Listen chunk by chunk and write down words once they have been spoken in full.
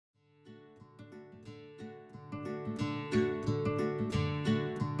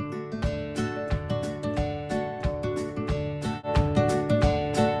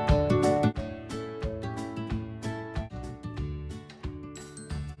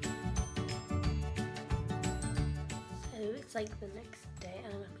It's like the next day and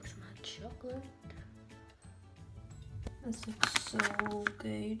I'm gonna make some hot chocolate. This looks so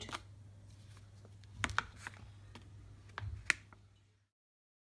good.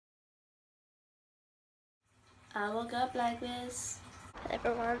 I woke up like this. Hey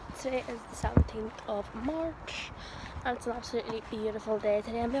everyone, today is the 17th of March and it's an absolutely beautiful day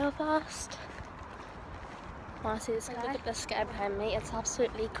today in Belfast. Want to see the sky? Look at the sky behind me, it's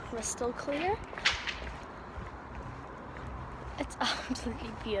absolutely crystal clear. It's absolutely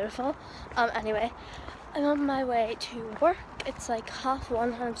beautiful. Anyway, I'm on my way to work. It's like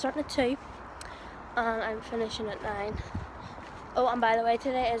 1:30 and I'm starting at 2 and I'm finishing at 9. Oh, and by the way,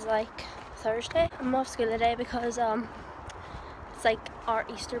 today is like Thursday. I'm off school today because it's like our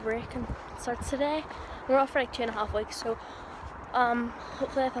Easter break and it starts today. We're off for like 2.5 weeks, so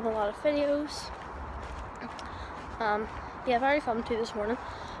hopefully I film a lot of videos. Yeah, I've already filmed 2 this morning.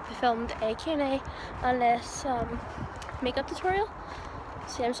 We filmed a Q&A and this makeup tutorial.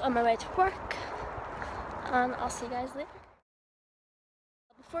 So yeah, I'm just on my way to work and I'll see you guys later.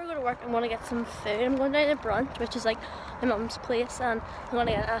 Before I go to work, I'm going to get some food. I'm going down to brunch, which is like my mum's place, and I'm going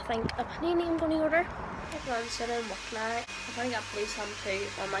to get, I think, a panini I'm going to order. Everyone's sitting in work now. I've already got blue sun too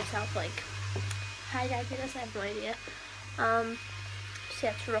on myself, like highlighted. I have no idea. So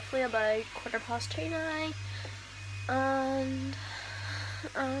yeah, it's roughly about 2:15 now. And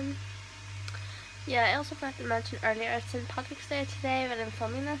yeah, I also forgot to mention earlier, it's St. Patrick's Day today when I'm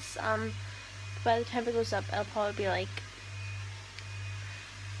filming this. By the time it goes up, it'll probably be like,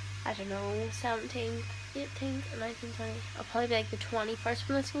 I don't know, 17th, 18th, 19th, 20th. It'll probably be like the 21st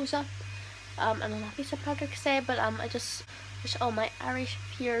when this goes up. And it'll not be St. Patrick's Day, but I just wish all my Irish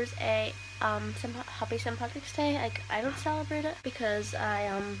peers a happy St. Patrick's Day. Like, I don't celebrate it because I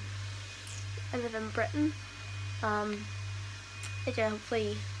live in Britain. Yeah,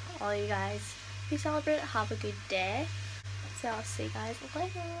 hopefully all you guys who celebrate it have a good day. So I'll see you guys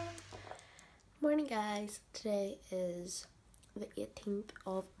later. Morning guys, today is the 18th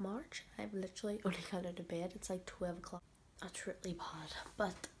of March. I've literally only got out of bed. It's like 12 o'clock. That's really bad.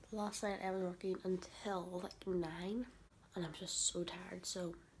 But last night I was working until like 9 and I'm just so tired,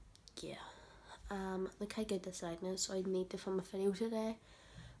 so yeah. Look how good this lighting is, so I need to film a video today.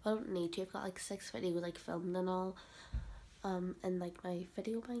 I don't need to, I've got like 6 videos like filmed and all in like my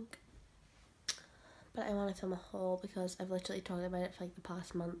video bank. But I want to film a haul because I've literally talked about it for like the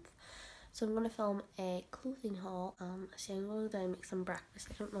past month. So I'm going to film a clothing haul. So I'm going to go down and make some breakfast.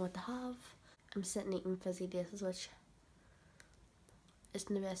 I don't know what to have. I'm sitting eating fizzy dishes, which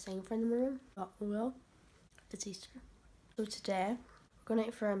isn't the best thing for in the room. But well, it's Easter. So today we're going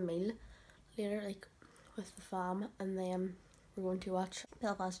out for a meal later, like with the fam, and then we're going to watch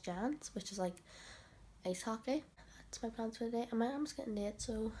Belfast Giants, which is like ice hockey. That's my plans for the day. And my mom's getting late,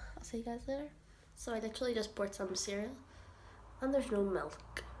 so I'll see you guys later. So I literally just bought some cereal and there's no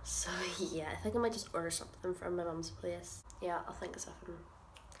milk. So yeah, I think I might just order something from my mum's place. Yeah, I'll think of something.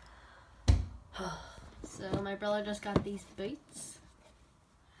 So my brother just got these boots.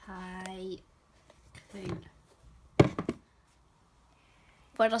 Hi, food.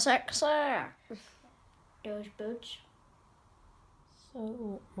 What a sexy! Those boots.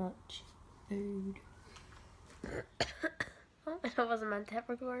 So much food. Oh, I wasn't meant to hit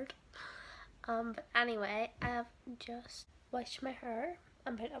record. But anyway, I have just washed my hair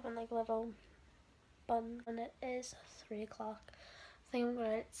and put it up in like a little bun, and it is 3 o'clock. I think I'm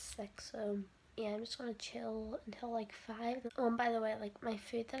going out at 6, so yeah, I'm just gonna chill until like 5. Oh, and by the way, like my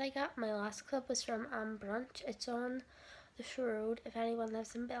food that I got, my last clip was from brunch. It's on the Shore Road. If anyone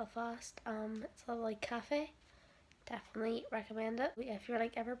lives in Belfast, it's a like cafe. Definitely recommend it. If you're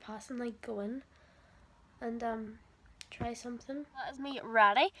like ever passing, like go in and try something. That is me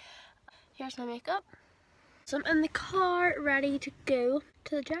ready. Here's my makeup. So I'm in the car ready to go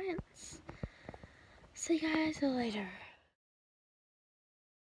to the Giants. See you guys later.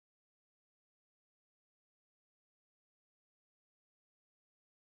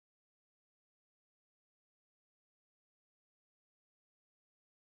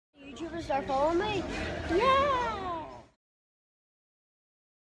 YouTubers start following me? Yeah!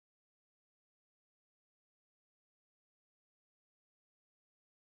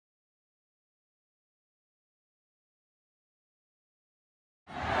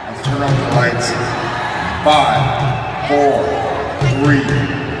 Let's turn on the lights. 5, 4, 3,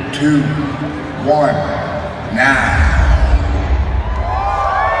 2, 1, now.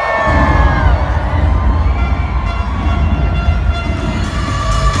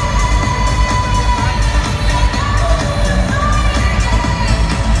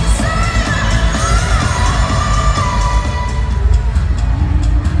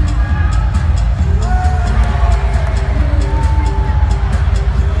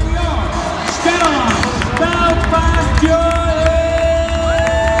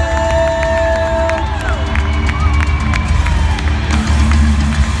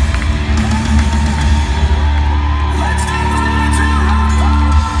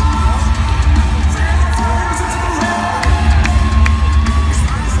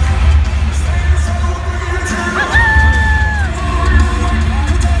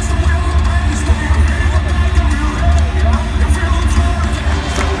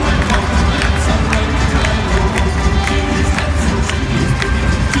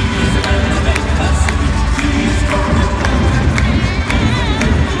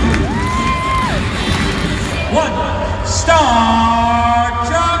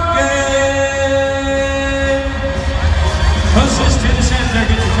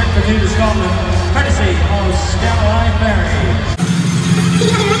 Caroline Berry.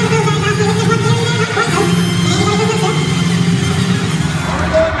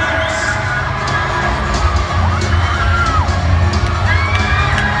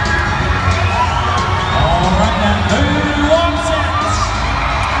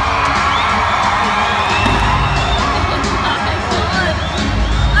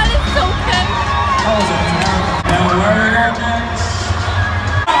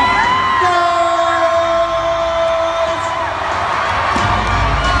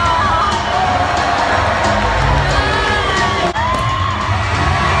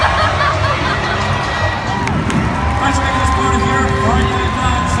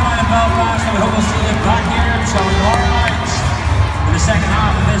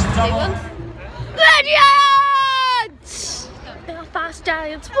 Belfast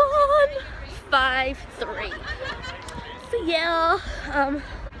Giants won 5-3. So yeah,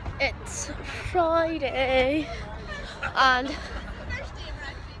 it's Friday, and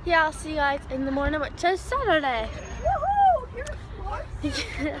yeah, I'll see you guys in the morning, which is Saturday.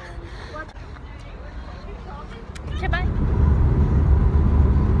 Yeah. Okay, bye.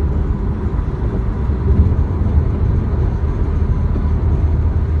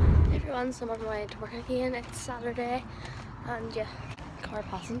 So I'm on my way to work again. It's Saturday, and yeah, car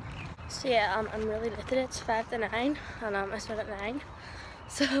passing. So yeah, I'm really late today. It's 5 to 9, and I start at 9.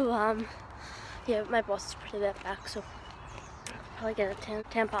 So yeah, my boss is pretty late back, so I'll probably get at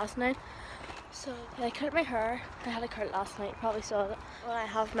 10 past 9. So yeah, I cut my hair. I had a cut last night. Probably saw it. Well, I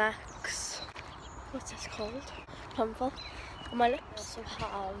have Max. What's this called? Plumful on my lips. I also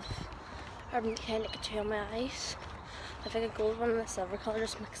have Urban Decay Nicotine on my eyes. I have like a gold one and a silver colour.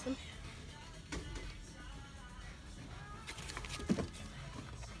 Just mix them.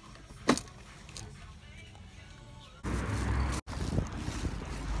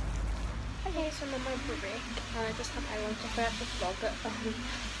 Okay, so I'm on my break, and I just had my lunch. I forgot to vlog it.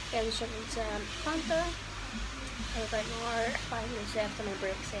 Yeah, I was drinking some Fanta. I was like, more 5 minutes after my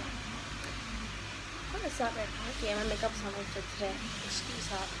break, so what is that right now? Okay, my makeup's on for today. Excuse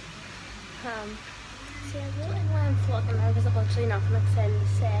that. So yeah, I really know why I'm vlogging now because I've actually nothing exciting to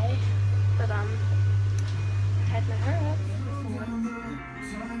say. But I had my hair up before.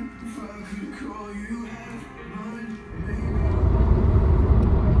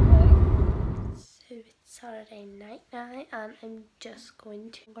 Saturday night now, and I'm just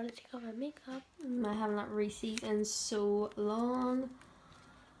going to take off my makeup. I haven't had Reese's in so long.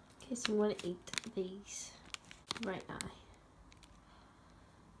 Okay, so I'm going to eat these right now.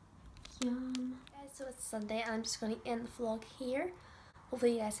 Yum. Guys, so it's Sunday, and I'm just going to end the vlog here.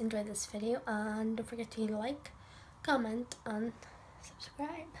 Hopefully you guys enjoyed this video, and don't forget to like, comment, and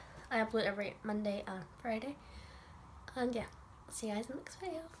subscribe. I upload every Monday and Friday. And yeah, I'll see you guys in the next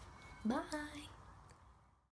video. Bye!